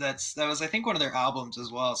Idiot. That was I think one of their albums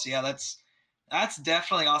as well. So yeah, that's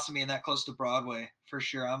definitely awesome being that close to Broadway for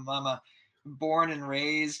sure. I'm a born and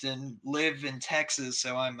raised and live in Texas,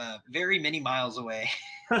 so I'm very many miles away.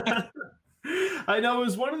 I know, it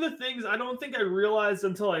was one of the things I don't think I realized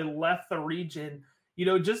until I left the region,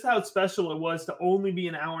 just how special it was to only be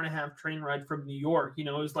an hour and a half train ride from New York. It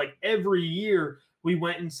was like every year we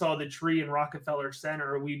went and saw the Tree in Rockefeller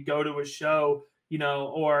Center. We'd go to a show,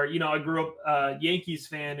 or, I grew up a Yankees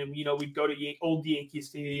fan, and, we'd go to old Yankee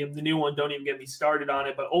Stadium. The new one, don't even get me started on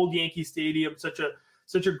it, but old Yankee Stadium, such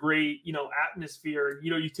a great, atmosphere.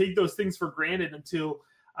 You take those things for granted until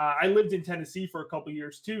I lived in Tennessee for a couple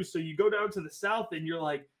years too. So you go down to the South and you're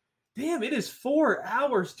like, damn, it is 4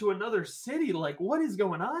 hours to another city. Like, what is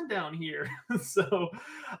going on down here? So,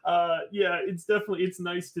 yeah, it's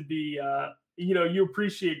nice to be, you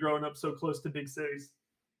appreciate growing up so close to big cities.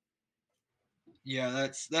 Yeah,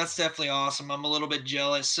 that's definitely awesome. I'm a little bit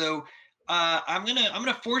jealous. So, I'm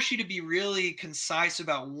gonna force you to be really concise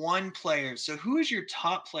about one player. So, who is your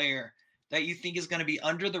top player that you think is going to be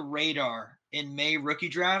under the radar in May rookie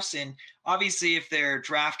drafts? And obviously, if their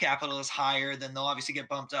draft capital is higher, then they'll obviously get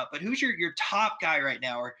bumped up. But who's your top guy right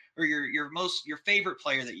now, or your favorite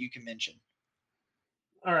player that you can mention?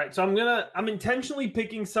 All right, so I'm intentionally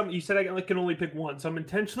picking some. You said I can only pick one, so I'm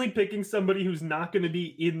intentionally picking somebody who's not going to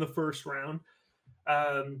be in the first round.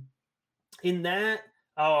 In that,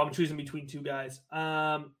 I'm choosing between two guys.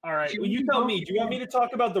 All right, well, you tell me. Do you want me to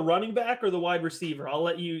talk about the running back or the wide receiver? I'll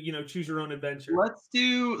let you, choose your own adventure. Let's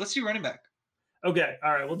do running back. Okay,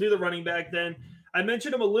 all right, we'll do the running back then. I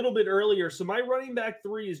mentioned him a little bit earlier. So my running back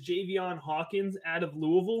 3 is Javion Hawkins out of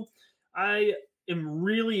Louisville. I am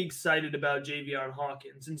really excited about Javion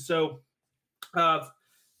Hawkins, and so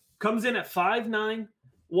comes in at 5'9",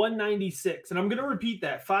 196, and I'm going to repeat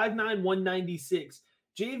that: 5'9", 196.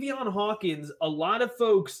 Javion Hawkins, a lot of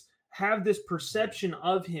folks have this perception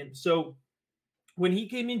of him. So when he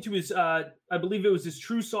came into his, I believe it was his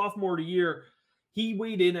true sophomore year, he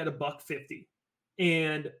weighed in at $150,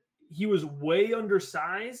 and he was way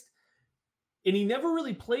undersized, and he never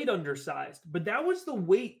really played undersized. But that was the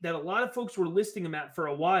weight that a lot of folks were listing him at for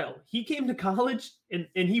a while. He came to college, and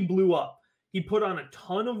he blew up. He put on a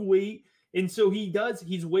ton of weight. And so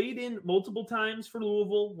he's weighed in multiple times for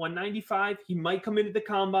Louisville, 195. He might come in at the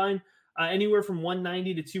combine anywhere from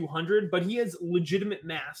 190 to 200, but he has legitimate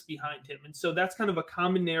mass behind him. And so that's kind of a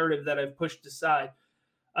common narrative that I've pushed aside.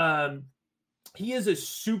 He is a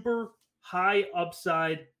super high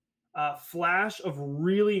upside flash of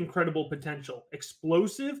really incredible potential,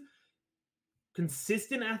 explosive,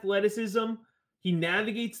 consistent athleticism. He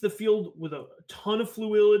navigates the field with a ton of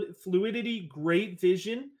fluidity, great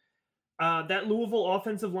vision. That Louisville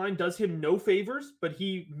offensive line does him no favors, but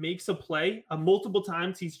he makes a play. Multiple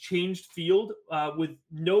times he's changed field with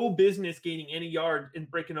no business gaining any yard and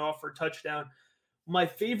breaking off for a touchdown. My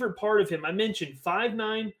favorite part of him, I mentioned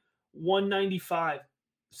 5'9", 195.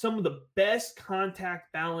 Some of the best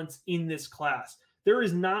contact balance in this class. There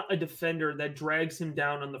is not a defender that drags him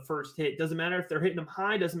down on the first hit. Doesn't matter if they're hitting him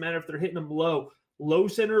high, doesn't matter if they're hitting him low. Low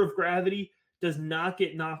center of gravity, does not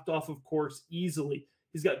get knocked off of course easily.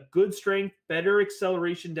 He's got good strength, better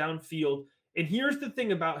acceleration downfield. And here's the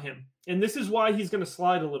thing about him, and this is why he's going to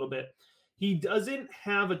slide a little bit. He doesn't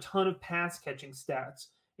have a ton of pass catching stats,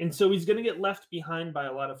 and so he's going to get left behind by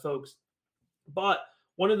a lot of folks. But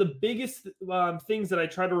one of the biggest things that I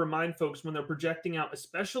try to remind folks when they're projecting out,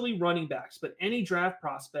 especially running backs, but any draft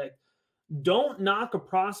prospect, don't knock a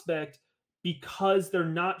prospect because they're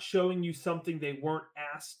not showing you something they weren't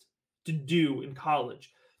asked to do in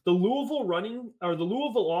college. The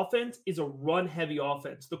Louisville offense is a run-heavy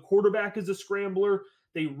offense. The quarterback is a scrambler.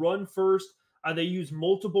 They run first. They use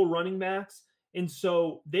multiple running backs. And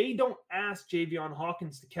so they don't ask Javion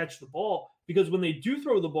Hawkins to catch the ball because when they do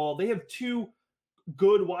throw the ball, they have 2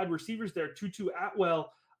 good wide receivers there, Tutu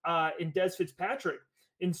Atwell and Des Fitzpatrick.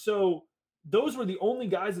 And so those were the only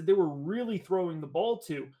guys that they were really throwing the ball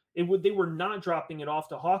to. They were not dropping it off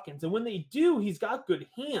to Hawkins. And when they do, he's got good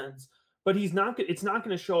hands. But it's not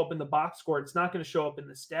going to show up in the box score. It's not going to show up in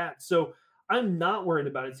the stats. So I'm not worried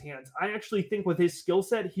about his hands. I actually think with his skill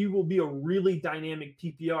set, he will be a really dynamic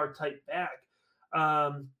PPR type back.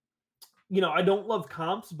 I don't love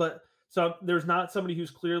comps, but so there's not somebody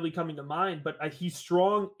who's clearly coming to mind. But he's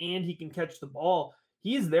strong and he can catch the ball.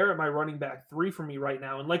 He is there at my running back 3 for me right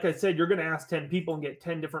now. And like I said, you're going to ask 10 people and get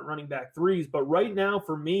 10 different running back 3s. But right now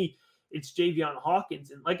for me, it's Javion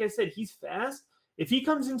Hawkins. And like I said, he's fast. If he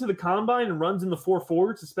comes into the combine and runs in the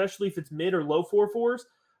 4.4s, especially if it's mid or low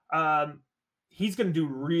 4.4s, he's going to do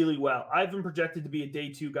really well. I have him projected to be a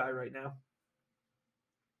day 2 guy right now.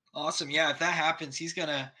 Awesome. Yeah, if that happens, he's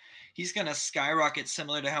gonna skyrocket,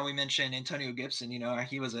 similar to how we mentioned Antonio Gibson.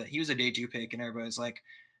 He was a day 2 pick, and everybody's like,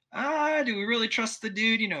 do we really trust the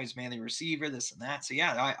dude? He's mainly receiver, this and that. So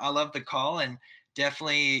yeah, I love the call, and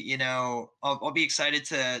definitely, I'll be excited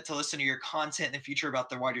to listen to your content in the future about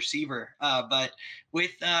the wide receiver. But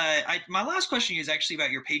with my last question is actually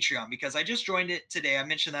about your Patreon, because I just joined it today. I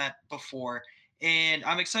mentioned that before, and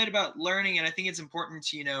I'm excited about learning. And I think it's important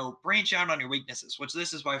to, branch out on your weaknesses, which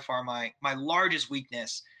this is by far my largest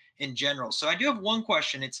weakness in general. So I do have one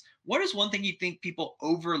question. It's, what is one thing you think people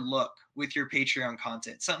overlook with your Patreon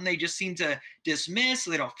content? Something they just seem to dismiss,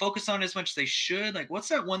 they don't focus on as much as they should. Like, what's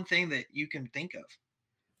that one thing that you can think of?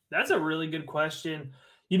 That's a really good question.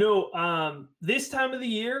 This time of the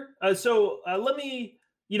year, let me,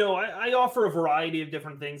 I offer a variety of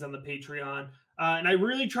different things on the Patreon, and I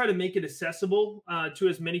really try to make it accessible to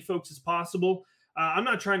as many folks as possible. I'm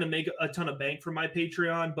not trying to make a ton of bank from my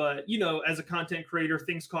Patreon, but as a content creator,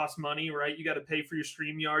 things cost money, right? You got to pay for your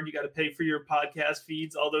StreamYard, you got to pay for your podcast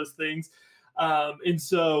feeds, all those things.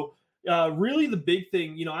 Really the big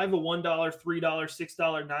thing, I have a $1, $3,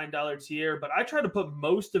 $6, $9 tier, but I try to put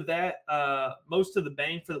most of the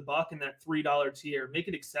bang for the buck in that $3 tier, make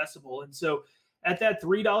it accessible. And so at that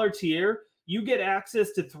 $3 tier, you get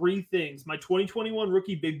access to 3 things. My 2021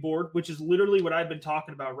 rookie big board, which is literally what I've been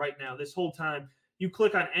talking about right now this whole time. You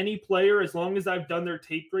click on any player, as long as I've done their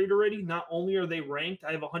tape grade already, not only are they ranked,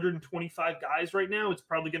 I have 125 guys right now. It's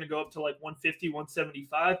probably going to go up to like 150,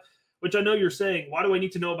 175, which I know you're saying, why do I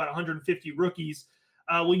need to know about 150 rookies?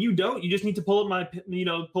 Well, you don't. You just need to pull up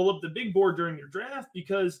the big board during your draft,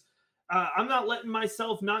 because I'm not letting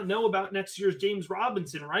myself not know about next year's James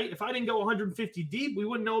Robinson, right? If I didn't go 150 deep, we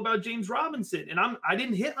wouldn't know about James Robinson, and I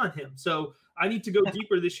didn't hit on him. So I need to go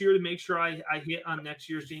deeper this year to make sure I hit on next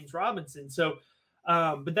year's James Robinson. So,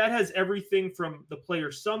 but that has everything from the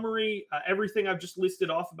player summary, everything I've just listed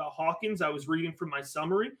off about Hawkins. I was reading from my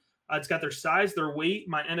summary. It's got their size, their weight,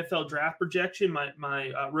 my NFL draft projection,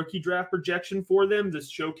 my rookie draft projection for them, the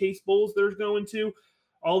showcase bowls they're going to,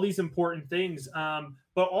 all these important things.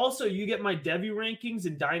 But also you get my Devy rankings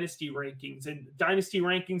and Dynasty rankings. And Dynasty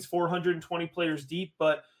rankings, 420 players deep.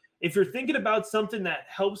 But if you're thinking about something that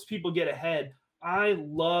helps people get ahead, I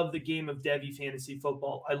love the game of Devy fantasy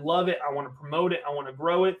football. I love it. I want to promote it. I want to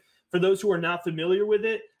grow it. For those who are not familiar with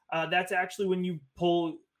it, that's actually when you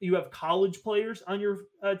have college players on your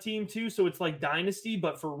team too. So it's like Dynasty,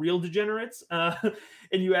 but for real degenerates. And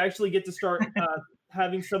you actually get to start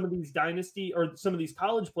having some of these Dynasty or some of these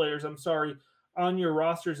college players, on your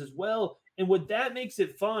rosters as well. And what that makes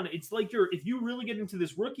it fun, it's like if you really get into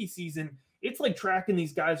this rookie season, it's like tracking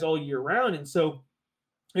these guys all year round. And so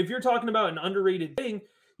if you're talking about an underrated thing,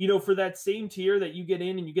 for that same tier that you get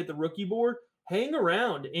in and you get the rookie board, hang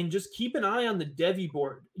around and just keep an eye on the Devy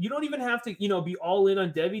board. You don't even have to, be all in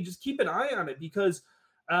on Devy. Just keep an eye on it, because,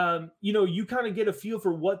 you kind of get a feel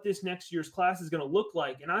for what this next year's class is going to look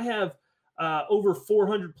like. And I have over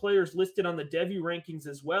 400 players listed on the Devy rankings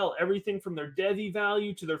as well. Everything from their Devy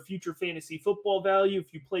value to their future fantasy football value.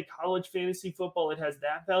 If you play college fantasy football, it has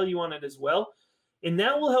that value on it as well. And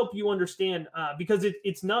that will help you understand, because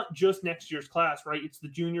it's not just next year's class, right? It's the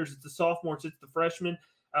juniors, it's the sophomores, it's the freshmen.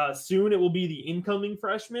 Soon it will be the incoming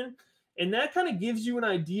freshmen. And that kind of gives you an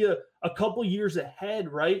idea a couple years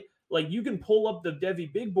ahead, right? Like you can pull up the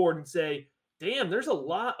Devy big board and say, damn, there's a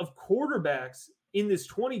lot of quarterbacks in this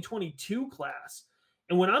 2022 class.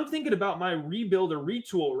 And when I'm thinking about my rebuild or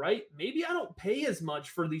retool, right, maybe I don't pay as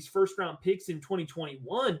much for these first round picks in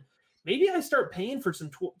 2021. Maybe I start paying for some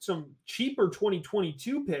cheaper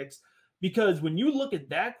 2022 picks, because when you look at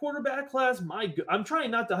that quarterback class, I'm trying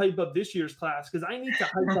not to hype up this year's class, because I need to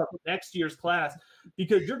hype up next year's class,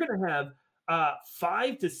 because you're going to have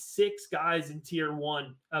 5 to 6 guys in tier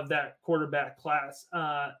 1 of that quarterback class.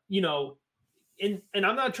 And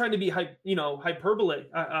I'm not trying to be hyperbolic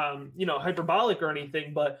or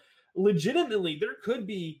anything, but legitimately there could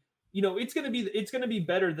be, it's going to be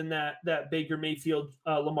better than that Baker Mayfield,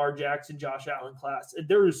 Lamar Jackson, Josh Allen class.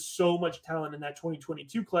 There is so much talent in that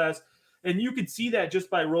 2022 class, and you could see that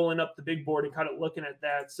just by rolling up the big board and kind of looking at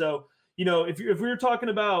that. So, if we were talking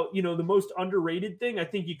about, the most underrated thing, I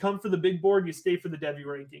think you come for the big board, you stay for the Devy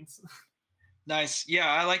rankings. Nice. Yeah,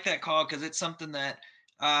 I like that call, because it's something that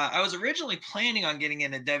I was originally planning on getting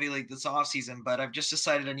in a Devy League this offseason, but I've just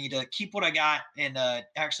decided I need to keep what I got and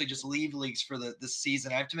actually just leave leagues for this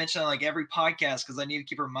season. I have to mention like every podcast, because I need to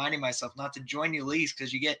keep reminding myself not to join new leagues,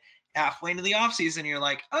 because you get halfway into the offseason and you're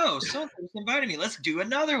like, oh, someone invited me. Let's do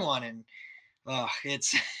another one. And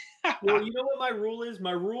it's – Well, you know what my rule is?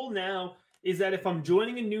 My rule now is that if I'm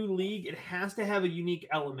joining a new league, it has to have a unique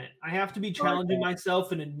element. I have to be challenging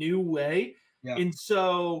myself in a new way. Yeah. And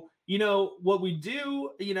so – what we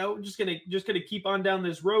do, just gonna keep on down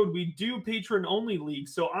this road. We do patron only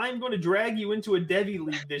leagues. So I'm going to drag you into a Devy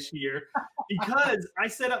league this year, because I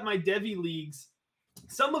set up my Devy leagues,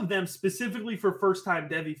 some of them specifically for first-time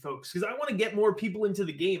Devy folks, because I want to get more people into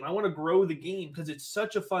the game. I want to grow the game, because it's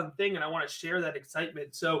such a fun thing, and I want to share that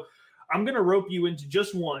excitement. So I'm going to rope you into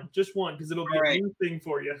just one, because it'll be a new thing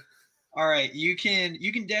for you. All right, you can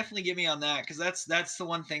definitely get me on that, because that's the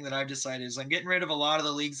one thing that I've decided is I'm getting rid of a lot of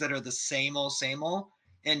the leagues that are the same old,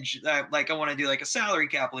 and like I want to do like a salary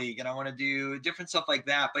cap league, and I want to do different stuff like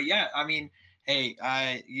that. But yeah, I mean, hey,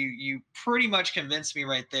 you pretty much convinced me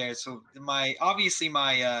right there. So obviously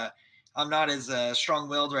my I'm not as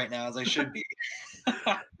strong-willed right now as I should be.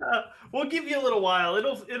 We'll give you a little while.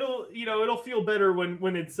 It'll feel better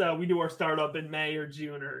when it's we do our startup in May or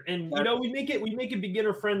June, and we make it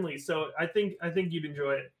beginner friendly. So I think you'd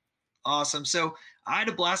enjoy it. Awesome. So I had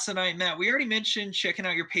a blast tonight, Matt. We already mentioned checking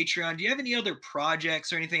out your Patreon. Do you have any other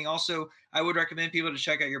projects or anything? Also, I would recommend people to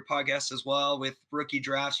check out your podcast as well with rookie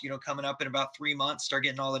drafts, coming up in about 3 months. Start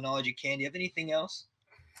getting all the knowledge you can. Do you have anything else?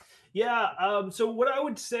 Yeah. So what I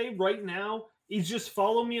would say right now is just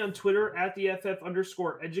follow me on Twitter at the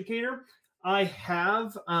FF_educator. I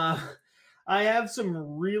have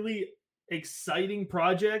some really exciting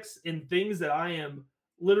projects and things that I am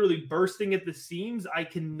literally bursting at the seams. I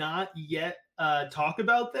cannot yet talk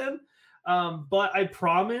about them. But I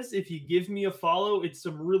promise if you give me a follow, it's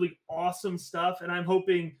some really awesome stuff. And I'm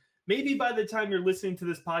hoping maybe by the time you're listening to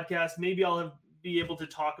this podcast, maybe I'll be able to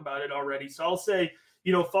talk about it already. So I'll say,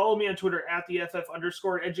 follow me on Twitter at the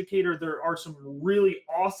FF_educator. There are some really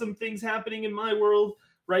awesome things happening in my world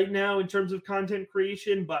right now in terms of content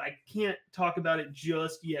creation, but I can't talk about it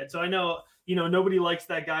just yet. So I know, nobody likes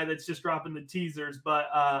that guy that's just dropping the teasers, but,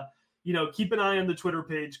 keep an eye on the Twitter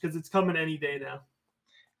page because it's coming any day now.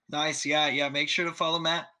 Nice. Yeah. Make sure to follow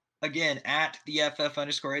Matt again at the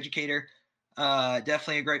FF_educator.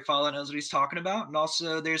 Definitely a great follow. Knows what he's talking about. And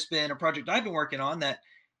also there's been a project I've been working on that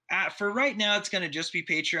for right now, it's going to just be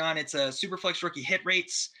Patreon. It's a Superflex rookie hit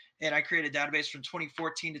rates. And I created a database from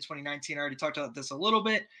 2014 to 2019. I already talked about this a little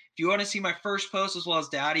bit. If you want to see my first post as well as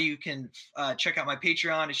data, you can check out my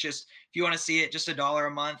Patreon. It's just, if you want to see it, just $1 a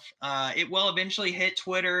month. It will eventually hit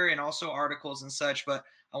Twitter and also articles and such, but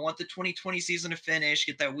I want the 2020 season to finish,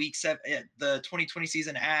 get that the 2020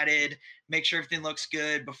 season added, make sure everything looks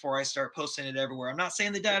good before I start posting it everywhere. I'm not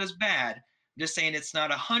saying the data is bad. I'm just saying it's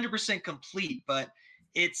not 100% complete, but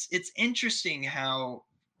it's interesting how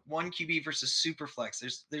one QB versus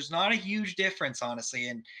Superflex. There's not a huge difference, honestly.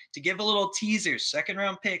 And to give a little teaser, second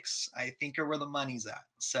round picks, I think are where the money's at.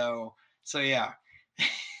 So yeah.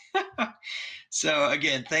 So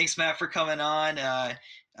again, thanks Matt for coming on.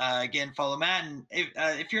 Again, follow Matt, and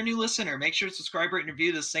if you're a new listener, make sure to subscribe, rate, and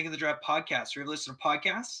review the Snake of the Draft podcast. If you're listening to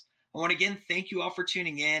podcasts, I want to again thank you all for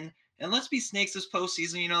tuning in, and let's be snakes this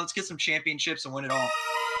postseason. Let's get some championships and win it all.